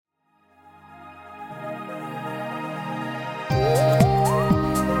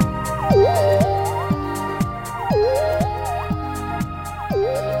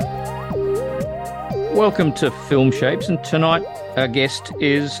Welcome to Film Shapes, and tonight our guest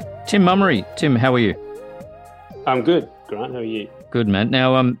is Tim Mummery. Tim, how are you? I'm good, Grant. How are you? Good, man.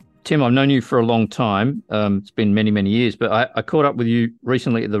 Now, Tim, I've known you for a long time. It's been many, many years, but I caught up with you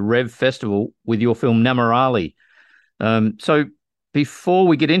recently at the Rev Festival with your film Namarali. So before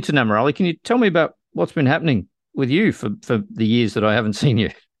we get into Namarali, can you tell me about what's been happening with you for the years that I haven't seen you?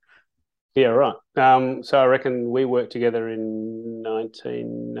 Yeah, right. So I reckon we worked together in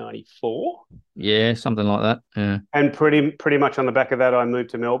 1994. Yeah, something like that. Yeah. And pretty much on the back of that, I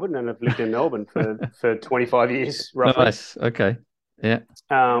moved to Melbourne and have lived in Melbourne for 25 years, roughly. Nice. Okay. Yeah.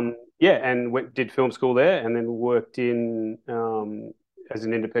 Yeah, and did film school there, and then worked in as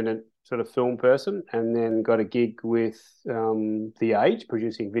an independent sort of film person, and then got a gig with The Age,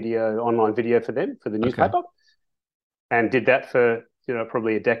 producing online video for them, for the newspaper, and did that for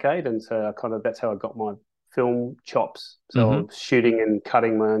probably a decade. And so that's how I got my film chops. So I was shooting and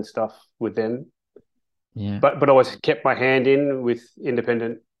cutting my own stuff with them. Yeah. But I always kept my hand in with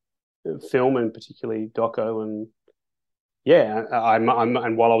independent film, and particularly doco. And yeah,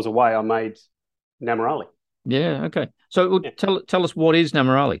 and while I was away, I made Namarali. Yeah. Okay. So tell us, what is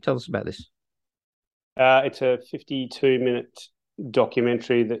Namarali? Tell us about this. It's a 52-minute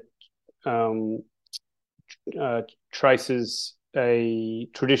documentary that traces a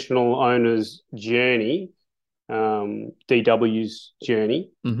traditional owner's journey, DW's journey,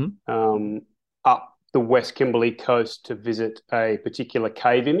 up the West Kimberley coast to visit a particular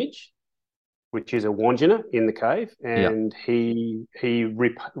cave image, which is a Wandjina in the cave, and he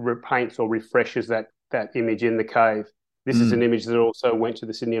repaints or refreshes that image in the cave. This is an image that also went to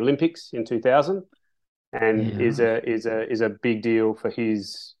the Sydney Olympics in 2000, and is a big deal for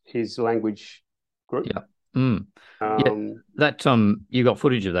his language group. Yeah. That you got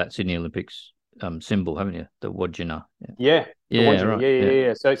footage of that Sydney Olympics symbol, haven't you? The Wandjina. Yeah. Yeah. Right.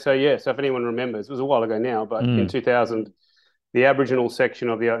 Yeah. So if anyone remembers, it was a while ago now, but in 2000, the Aboriginal section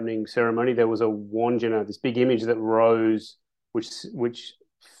of the opening ceremony, there was a Wandjina, this big image that rose, which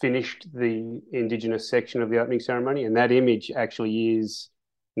finished the Indigenous section of the opening ceremony, and that image actually is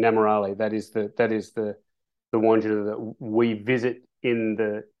Namarali. That is the Wandjina that we visit in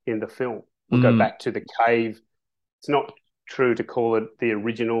the film. We go back to the cave. It's not true to call it the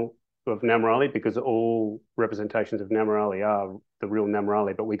original of Namarali, because all representations of Namarali are the real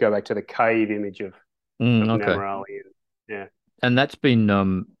Namarali, but we go back to the cave image of Namarali. Yeah. And that's been,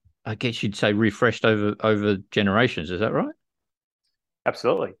 I guess you'd say, refreshed over generations. Is that right?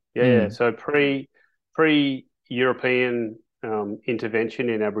 Absolutely. Yeah. So pre-European intervention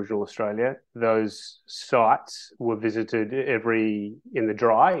in Aboriginal Australia, those sites were visited in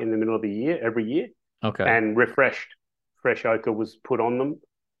the middle of the year, every year. Okay. And fresh ochre was put on them.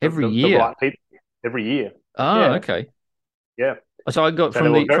 Every year? The right people, every year. Oh, yeah. Okay. Yeah. So I got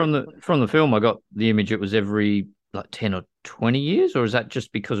from the film, I got the image. It was every 10 or 20 years, or is that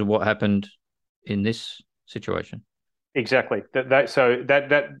just because of what happened in this situation? Exactly.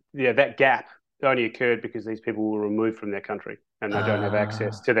 That gap only occurred because these people were removed from their country and they don't have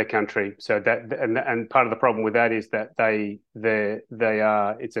access to their country. So and part of the problem with that is that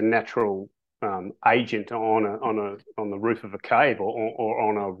it's a natural agent on the roof of a cave or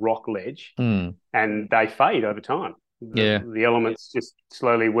on a rock ledge, and they fade over time. The elements just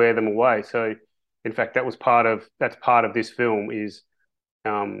slowly wear them away. So in fact, that's part of this film is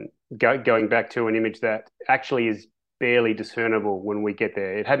going back to an image that actually is barely discernible when we get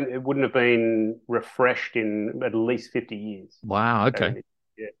there. It wouldn't have been refreshed in at least 50 years. Wow. Okay.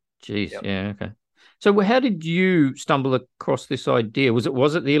 Yeah. Jeez. Yep. Yeah. Okay. So how did you stumble across this idea?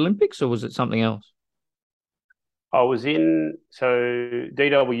 Was it the Olympics, or was it something else?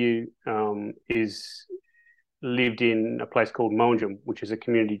 DW lived in a place called Mowanjum, which is a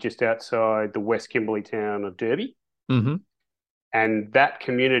community just outside the West Kimberley town of Derby. And that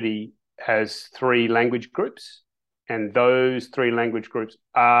community has 3 language groups. And those 3 language groups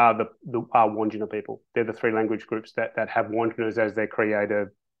are are Wandjina people. They're the 3 language groups that have Wandjinas as their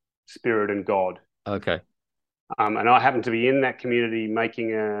creator, spirit, and God. Okay. And I happened to be in that community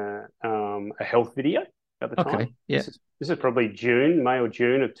making a health video at the time. Okay. Yeah. This is probably May or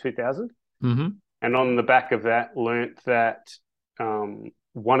June of 2000. And on the back of that, learnt that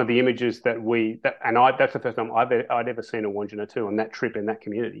one of the images that's the first time I'd ever seen a Wandjina too, on that trip in that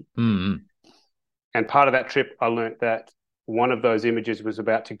community. And part of that trip, I learnt that one of those images was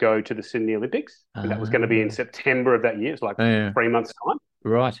about to go to the Sydney Olympics, and that was going to be in September of that year. It's like 3 months' time.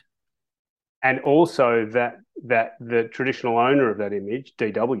 Right. And also that the traditional owner of that image,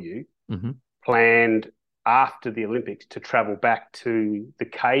 DW, planned after the Olympics to travel back to the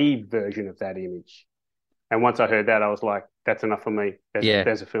cave version of that image And once I heard that, I was like, that's enough for me. Yeah.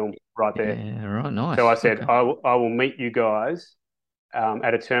 There's a film right there. Yeah. Right. So I Nice. said, Okay. I will meet you guys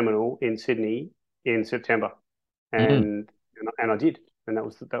at a terminal in Sydney in September, Mm. and I did, and that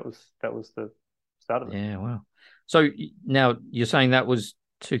was the start of it. Yeah. Wow. So now you're saying that was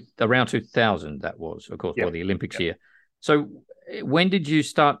around 2000. That was, of course, well, Yep. the Olympics Yep. year. So when did you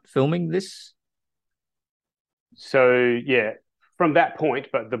start filming this? So yeah, from that point,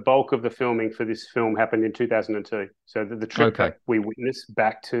 but the bulk of the filming for this film happened in 2002. So the trip Okay. that we witnessed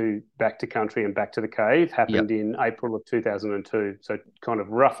back to country and back to the cave Yep. happened in April of 2002. So kind of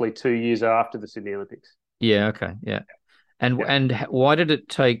roughly 2 years after the Sydney Olympics. Yeah. Okay. Yeah. And Yeah. and why did it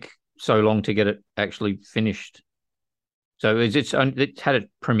take so long to get it actually finished? So it had it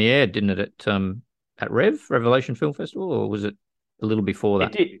premiered, didn't it, at Revelation Film Festival, or was it a little before It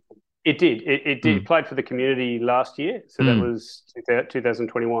that? did. It did. It did. It Mm. played for the community last year, so that Mm. was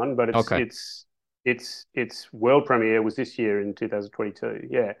 2021. But Okay. its world premiere was this year in 2022.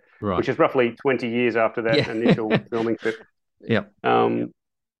 Yeah, Right. which is roughly 20 years after that Yeah. initial filming trip. Yeah.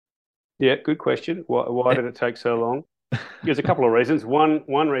 Yeah, good question. Why did it take so long? There's a couple of reasons.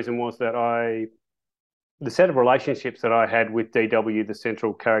 One reason was that the set of relationships that I had with DW, the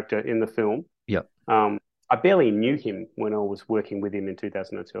central character in the film. Yeah. I barely knew him when I was working with him in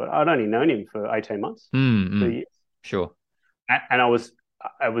 2002. I'd only known him for 18 months, Mm. 2 years. Sure. And I was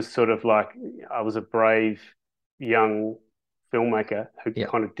sort of like, I was a brave young filmmaker who Yeah.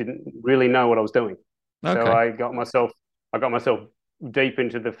 kind of didn't really know what I was doing. So Okay. I got myself deep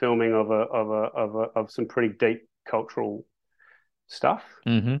into the filming of some pretty deep cultural stuff,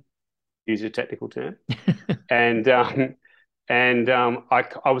 Mm-hmm. use a technical term. And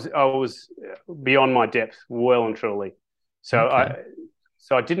I was beyond my depth, well and truly. So Okay.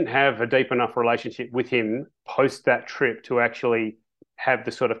 I didn't have a deep enough relationship with him post that trip to actually have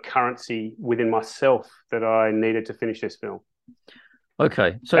the sort of currency within myself that I needed to finish this film.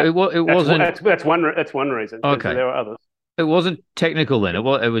 Okay. So That, it wasn't that's one reason. okay. There are others. It wasn't technical then. It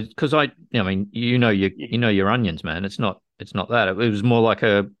was because I mean, you know your onions, man. It's not that. It was more like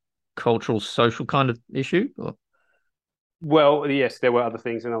a cultural, social kind of issue. Well, yes, there were other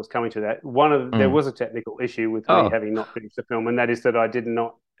things, and I was coming to that. There Mm. was a technical issue with me Oh. having not finished the film, and that is that I did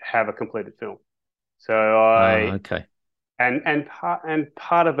not have a completed film. So I Okay.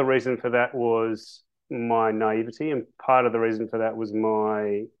 part of the reason for that was my naivety, and part of the reason for that was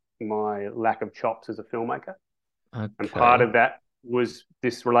my lack of chops as a filmmaker, and part Okay. of that was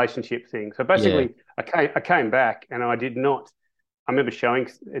this relationship thing. So Yeah. basically, I came back, and I did not. I remember showing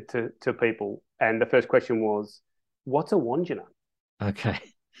it to people, and the first question was, "What's a Wandjina?" Okay.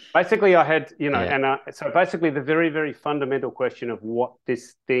 Basically, I had, Yeah. so basically, the very, very fundamental question of what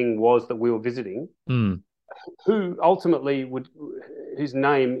this thing was that we were visiting, Mm. who ultimately whose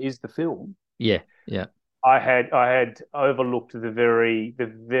name is the film. Yeah. Yeah. I had overlooked the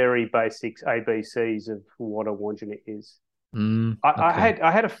very basics ABCs of what a Wandjina is. Mm. Okay.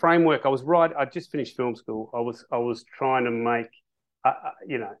 I had a framework. I just finished film school. I was trying to make,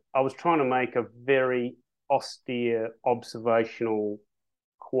 I was trying to make a very austere, observational,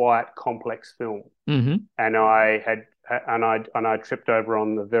 quite complex film, Mm-hmm. and I tripped over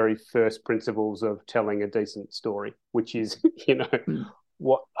on the very first principles of telling a decent story, which is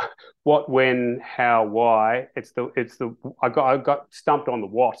what when, how, why. I got stumped on the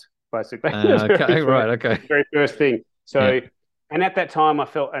what, basically. Okay. Right. Okay. Very first thing. Yeah. So, and at that time I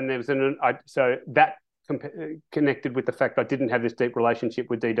felt, and there was so that connected with the fact I didn't have this deep relationship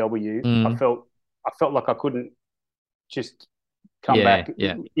with DW. Mm. I felt like I couldn't just come Yeah. back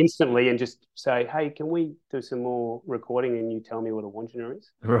Yeah. instantly and just say, "Hey, can we do some more recording and you tell me what a Wandjina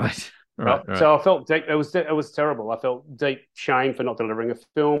is?" Right. Right. So, Right. so I felt deep. It was terrible. I felt deep shame for not delivering a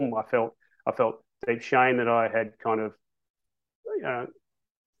film. I felt deep shame that I had kind of,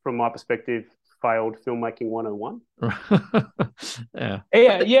 from my perspective, failed filmmaking 101. Yeah.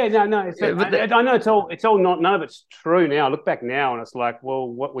 Yeah. No. Yeah, but I know it's all not, none of it's true now. I look back now and it's like, well,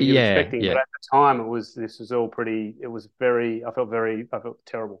 what were you yeah. expecting? Yeah. But at the time, this was all pretty. It was very. I felt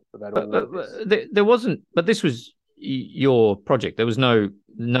terrible about all of this. There wasn't. But this was your project. There was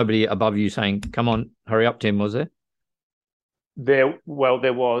nobody above you saying, "Come on, hurry up, Tim." Was there? There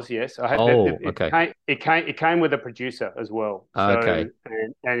was, yes. I had Oh. Okay. it came with a producer as well. So, Okay.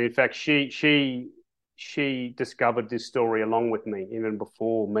 and in fact, she discovered this story along with me even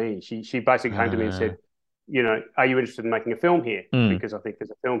before me. She basically came to me and Uh, said, "Are you interested in making a film here? mm, Because I think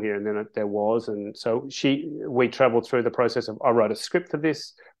there's a film here." And then there was, and so we travelled through the process of, I wrote a script for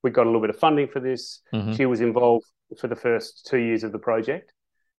this. We got a little bit of funding for this. hmm. She was involved for the first 2 years of the project,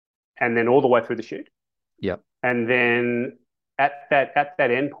 and then all the way through the shoot. Yep. And then at that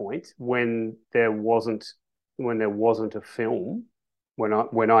end point, when there wasn't there wasn't a film,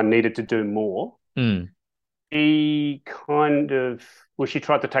 when I needed to do more, Mm. she kind of she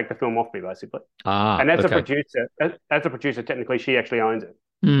tried to take the film off me basically. Ah, And as a okay. producer, technically she actually owns it,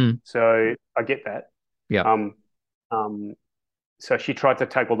 Mm. so I get that. Yeah. Um, um, so she tried to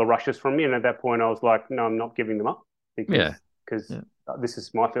take all the rushes from me, and at that point, I was like, no, I'm not giving them up Yeah. because Yeah. this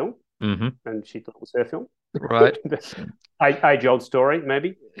is my film, Mm-hmm. and she thought it was her film. Right. Age-old story,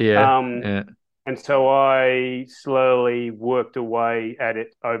 maybe. Yeah. Um, Yeah. and so I slowly worked away at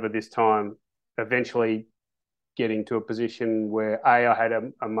it over this time, eventually getting to a position where I had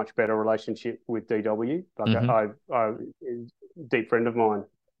a much better relationship with DW. Like Mm-hmm. I deep friend of mine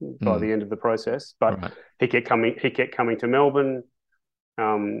by Mm. the end of the process, but Right. he kept coming. He kept coming to Melbourne.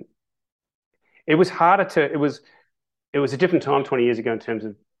 Um, it was harder to. It was a different time 20 years ago in terms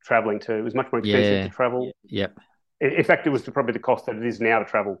of traveling too. It was much more expensive to Yeah. travel. Yep. In fact, it was probably the cost that it is now to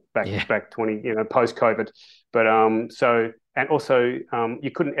travel Yeah. back 20, post COVID. But and also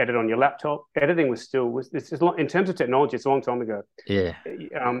you couldn't edit on your laptop. Editing was this is in terms of technology, it's a long time ago. Yeah.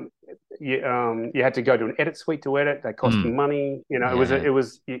 Um, you had to go to an edit suite to edit. They cost Mm. money. Yeah. It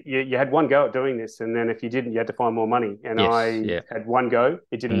was you had one go at doing this, and then if you didn't, you had to find more money. And Yes. I Yeah. had one go,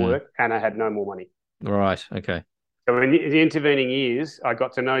 it didn't Mm. work, and I had no more money. Right. Okay. So in the intervening years, I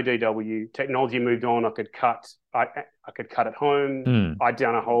got to know DW. Technology moved on. I could cut. I could cut at home. Mm. I'd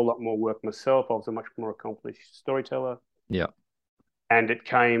done a whole lot more work myself. I was a much more accomplished storyteller, Yeah. and it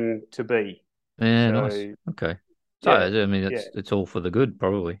came to be. Yeah. Nice. So Okay. So yeah, I mean, yeah. it's all for the good,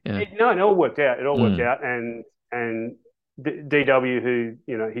 probably. Yeah. No, it all worked out. It all worked Mm. out, and DW,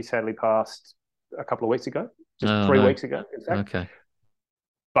 who he sadly passed a couple of weeks ago, just Oh three no. weeks ago, in fact. Okay.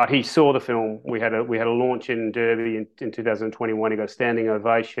 But he saw the film. We had a launch in Derby in 2021. He got a standing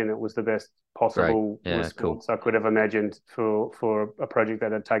ovation. It was the best Great. possible Yeah. Cool. response I could have imagined for a project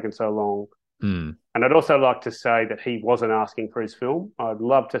that had taken so long. Mm. And I'd also like to say that he wasn't asking for his film. I'd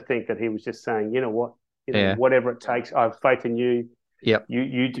love to think that he was just saying, you know what, Yeah. whatever it takes, I have faith in you. Yep.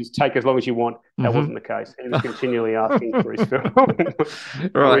 You just take as long as you want. That Mm-hmm. wasn't the case. He was continually asking for his film,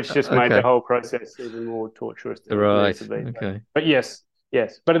 Right. which just made the Okay. whole process even more torturous than it Right. needs to be. Okay. But yes,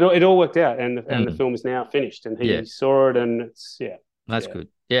 but it all worked out, and the Mm. film is now finished, and Yeah. he saw it, and it's That's yeah. good.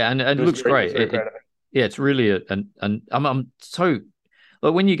 Yeah, and it was looks great. very proud of it. Yeah, it's really and I'm so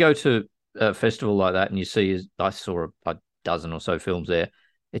like when you go to a festival like that and you see, I saw a dozen or so films there.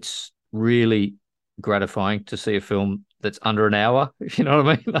 It's really gratifying to see a film that's under an hour. You know what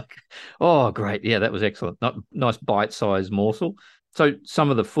I mean? Like, oh, great. Yeah, that was excellent. Not nice bite-sized morsel. So some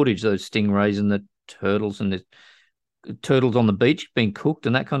of the footage, those stingrays and the turtles on the beach being cooked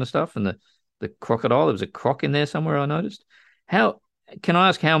and that kind of stuff, and the crocodile. There was a croc in there somewhere, I noticed. How can I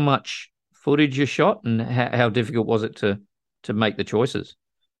ask how much footage you shot and how difficult was it to make the choices?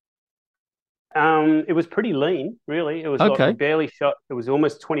 It was pretty lean, really. It was like we Okay. barely shot. It was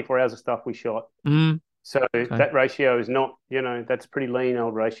almost 24 hours of stuff we shot. Mm, So okay. that ratio is not, that's pretty lean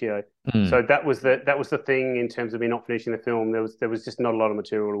old ratio. So Mm, that was the thing in terms of me not finishing the film. There was just not a lot of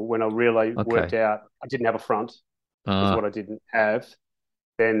material. When I really worked okay. out, I didn't have a front, is what I didn't have.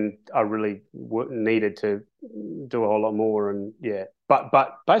 Then I really needed to do a whole lot more. And yeah, but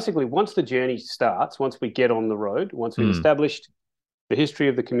basically, once the journey starts, once we get on the road, once we've established the history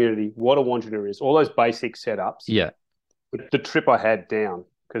of the community, what a Wandjina is, all those basic setups. Yeah. The trip I had down,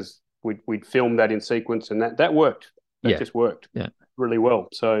 because we'd filmed that in sequence, and that worked. That just worked really well.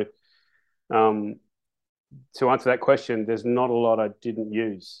 So, to answer that question, there's not a lot I didn't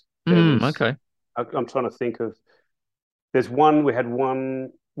use. Okay. I'm trying to think of. There's one. We had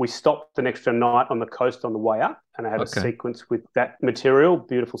one. We stopped an extra night on the coast on the way up, and I had a sequence with that material.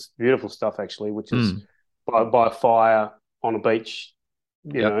 Beautiful, beautiful stuff actually, which is by a fire on a beach.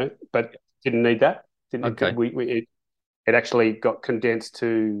 But didn't need that. It actually got condensed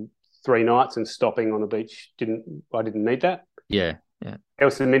to 3 nights, and stopping on a beach I didn't need that. Yeah. Yeah. There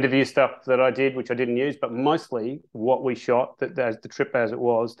was some interview stuff that I did, which I didn't use, but mostly what we shot, that as the trip as it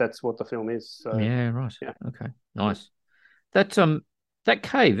was, that's what the film is. So Yeah. Right. yeah. Okay. Nice. That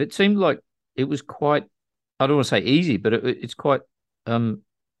cave. It seemed like it was quite. I don't want to say easy, but it's quite.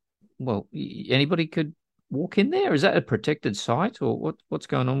 Well, anybody could walk in there. Is that a protected site, or what's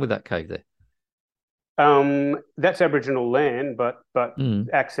going on with that cave there? That's Aboriginal land, but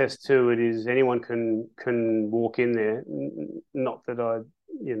access to it is anyone can walk in there. Not that I,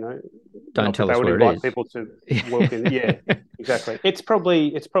 Don't tell us where it is. People to walk in. Yeah, exactly. It's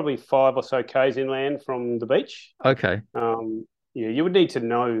probably 5 or so k's inland from the beach. Okay. Yeah, you would need to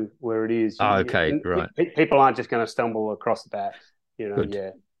know where it is. Okay, right. People aren't just going to stumble across that. Good.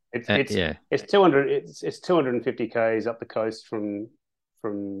 Yeah. It's 200. It's 250 k's up the coast from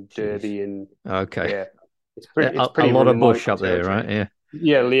Derby, and okay. yeah. A pretty lot of remote bush up there, territory. right? Yeah.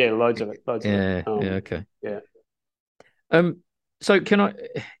 Yeah, loads of it, loads of it. Yeah. Yeah. Okay. Yeah. So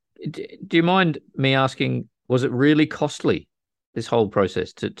do you mind me asking, was it really costly, this whole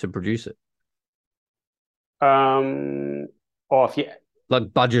process to produce it? If you,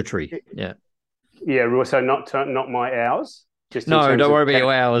 Like budgetary? Yeah. yeah, so not my hours, just in No, terms don't of worry about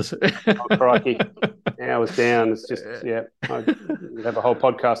your hours. oh, crikey, hours down. It's just yeah, I have a whole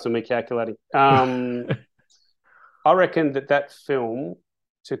podcast on me calculating. I reckon that film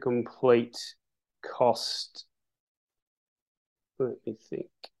to complete cost. Let me think.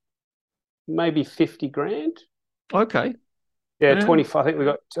 Maybe 50 grand. Okay. Yeah, Yeah. 20. I think we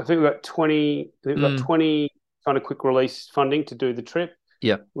got 20. I think we got Mm. 20 kind of quick release funding to do the trip.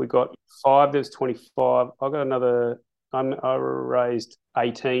 Yeah. We got five. There's 25. I got another. I raised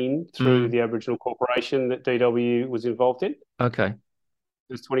 18 through Mm. the Aboriginal Corporation that DW was involved in. Okay.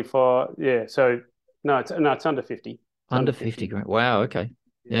 There's 25. Yeah. So no, it's under 50. It's Under under 50 50. grand. Wow. Okay.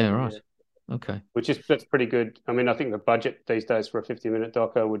 Yeah, Yeah. yeah. Right. Okay. That's pretty good. I mean, I think the budget these days for a 50-minute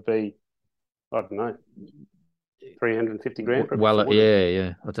doco would be, I don't know, 350 grand, probably Well, 400.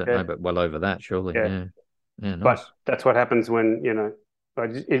 yeah. I don't know, Yeah, but well over that, surely. yeah. Yeah. Yeah. But Nice. that's what happens when,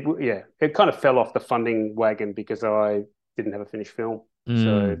 it kind of fell off the funding wagon because I didn't have a finished film. So,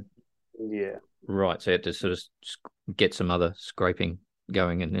 Mm. yeah. Right. So you had to sort of get some other scraping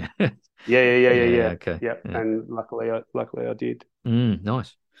going in there. Yeah. Okay. Yeah. Yeah. And luckily I did.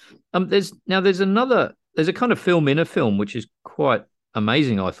 Nice. There's a kind of film in a film which is quite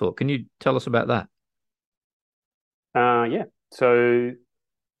amazing, I thought. Can you tell us about that? Yeah. So,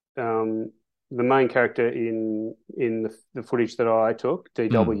 um, the main character in the footage that I took,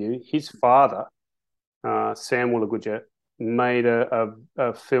 DW, his father, Sam Woolagudja, made a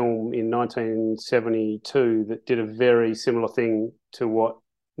film in 1972 that did a very similar thing to what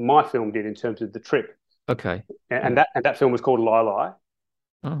my film did in terms of the trip. Okay. And that film was called Lai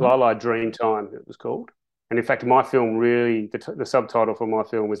Uh-huh. Lai Lai Dreamtime. It was called. And in fact, my film really the subtitle for my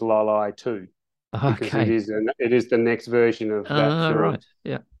film was Lai Lai 2 because Okay. it is the next version of that film. Right.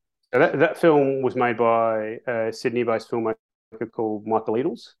 Yeah. So that film was made by a Sydney-based filmmaker called Michael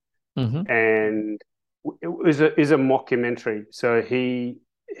Eadles, Mm-hmm. and it is a mockumentary. So he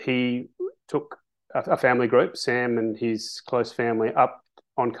took a family group, Sam and his close family, up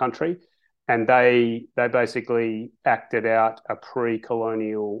on country, and they basically acted out a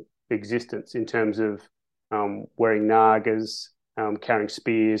pre-colonial existence in terms of wearing nagas, carrying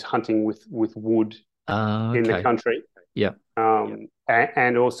spears, hunting with wood in the Okay. country, Yeah.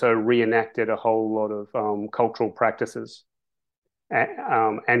 and also reenacted a whole lot of cultural practices,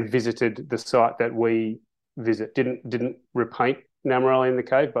 and visited the site that we visit. Didn't repaint Namarali in the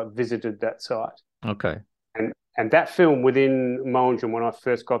cave, but visited that site. Okay. And that film within Moanjum, when I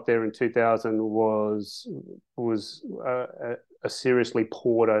first got there in 2000, was a seriously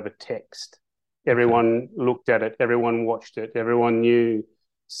pored over text. Everyone looked at it, everyone watched it, everyone knew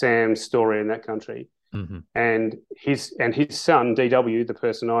Sam's story in that country. Mm-hmm. And his son DW, the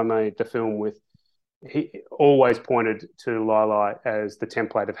person I made the film with, he always pointed to Lai Lai as the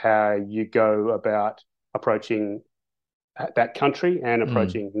template of how you go about approaching that country and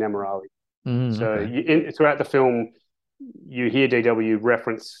approaching Namarali. So Okay. throughout the film, you hear DW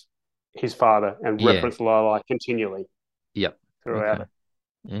reference his father and Yeah. reference Lai Lai continually Yep. throughout Okay.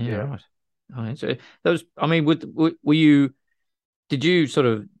 it. Yeah. Right. All right. So those, I mean, were you? Did you sort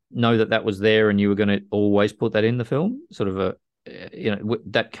of know that was there, and you were going to always put that in the film? Sort of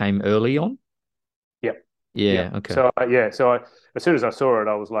that came early on. Yep. Yeah. Yep. Okay. So as soon as I saw it,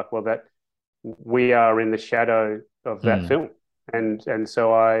 I was like, well, that we are in the shadow of that film, and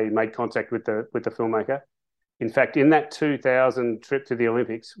so I made contact with the filmmaker. In fact, in that 2000 trip to the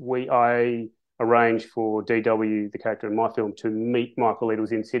Olympics, I arranged for DW, the character in my film, to meet Michael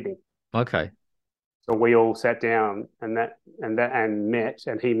Eadles in Sydney. Okay. So we all sat down and met,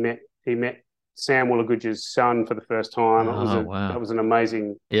 and he met Sam Woolagudja's son for the first time. Oh, wow. That was an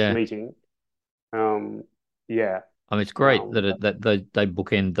amazing meeting. Yeah. I mean, it's great that they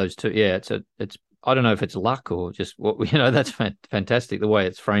bookend those two. Yeah, it's I don't know if it's luck or just what that's fantastic the way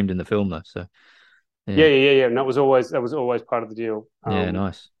it's framed in the film though. So yeah. And that was always part of the deal. Yeah,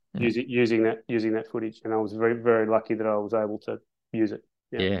 nice. Yeah. Using that footage, and I was very, very lucky that I was able to use it.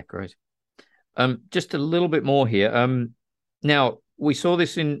 Yeah, great. Just a little bit more here. Now we saw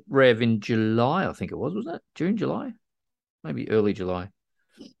this in Rev in July, I think it was that June, July, maybe early July.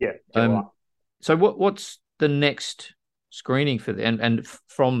 Yeah, July. So what's the next screening for and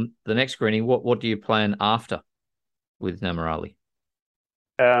from the next screening, what do you plan after with Namarali?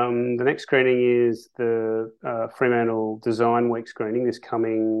 The next screening is the Fremantle Design Week screening this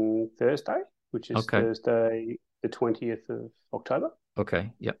coming Thursday. which is Thursday, the 20th of October.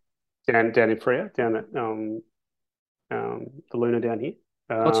 Okay. Yep. Down in Freo, down at the Luna down here.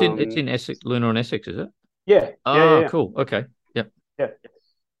 It's in Essex, Luna and Essex, is it? Yeah. Oh, cool. Okay. Yep. Yeah.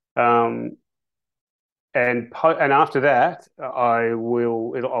 And after that,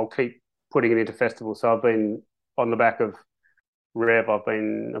 I'll keep putting it into festivals. So I've been on the back of Rev. I've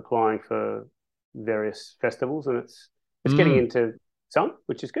been applying for various festivals, and it's getting into some,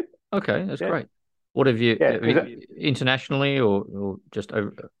 which is good. Okay, that's great. What have you, internationally or just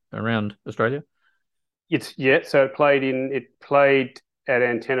around Australia? So it played at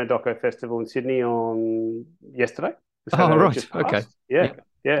Antenna Doco Festival in Sydney on yesterday. Oh, right. Okay. Yeah.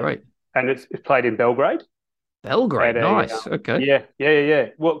 Great. And it's played in Belgrade. Belgrade, nice. Okay. Yeah.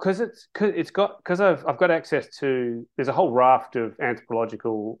 Well, because I've got access to. There's a whole raft of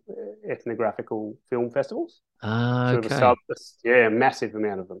anthropological, ethnographical film festivals. Okay. A massive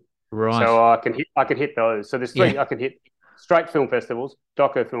amount of them. Right. So I can hit those. So there's three. I can hit straight film festivals,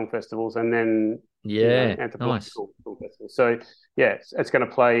 doco film festivals, and then anthropological film festivals. So it's going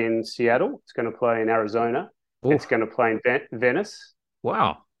to play in Seattle. It's going to play in Arizona. Oof. It's going to play in Venice.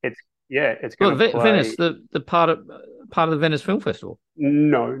 Wow. It's going to play... Venice, the part of the Venice Film Festival.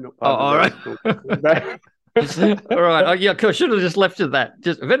 No, not part of the Venice Film Festival. All right. I should have just left it that.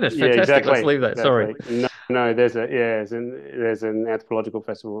 Just Venice, fantastic. Exactly. Let's leave that. Exactly. Sorry. No. There's an anthropological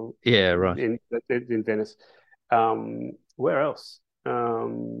festival. Yeah, right. In Venice. Where else?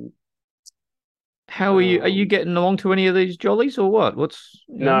 How are you? Are you getting along to any of these jollies or what?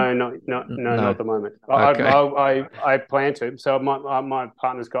 No, not at the moment. Okay. I plan to. So my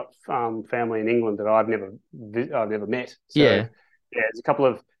partner's got family in England that I've never met. So, there's a couple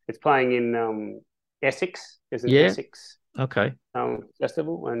of. It's playing in Essex. There's an Essex. Okay.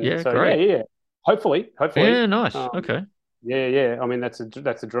 Festival and great. Yeah. Hopefully. Yeah, nice. Okay. Yeah. I mean that's a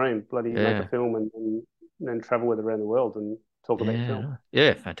dream. Bloody make a film and then travel with it around the world and talk about the film.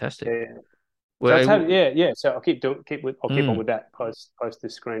 Yeah, fantastic. Yeah. Well, so So I'll keep on with that post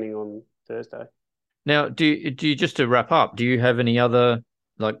this screening on Thursday. Now, do you just to wrap up? Do you have any other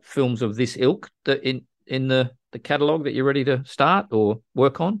like films of this ilk that in the catalogue that you're ready to start or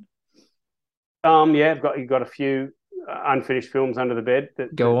work on? You've got a few unfinished films under the bed that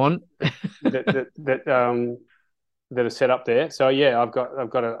are set up there. So I've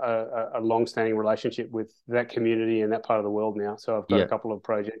got a long-standing relationship with that community and that part of the world now. So I've got a couple of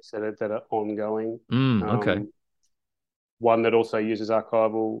projects that are ongoing. Okay. One that also uses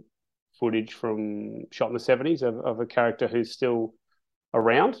archival footage from shot in the 70s of a character who's still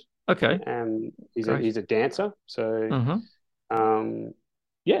around. Okay. And he's a dancer. So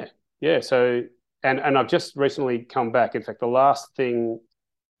So and I've just recently come back. In fact, the last thing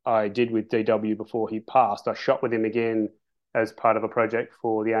I did with DW before he passed, I shot with him again as part of a project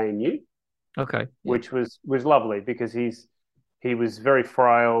for the ANU. Okay. Which was lovely because he was very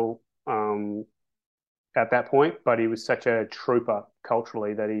frail at that point, but he was such a trooper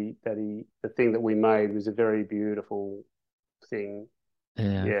culturally that the thing that we made was a very beautiful thing.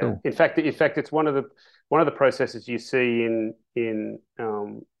 Yeah. Cool. In fact, it's one of the processes you see in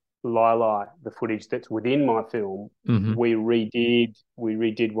Lila, the footage that's within my film. Mm-hmm. We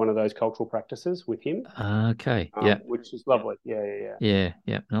redid one of those cultural practices with him. Okay. Which is lovely. Yeah.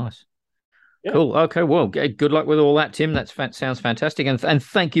 Nice. Yeah. Cool. Okay. Well, good luck with all that, Tim. That sounds fantastic. And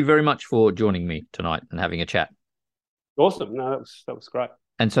thank you very much for joining me tonight and having a chat. Awesome. No, that was great.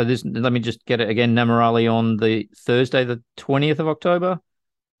 And so let me just get it again. Namarali on the Thursday, the 20th of October.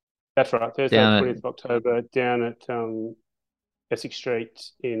 That's right. Thursday, 20th of October, down at Essex Street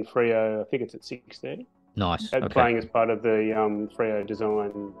in Freo. I think it's at 6:30. Nice. Playing as part of the Freo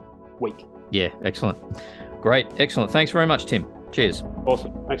Design Week. Yeah, excellent. Great, excellent. Thanks very much, Tim. Cheers.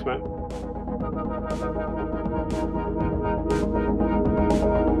 Awesome. Thanks, mate.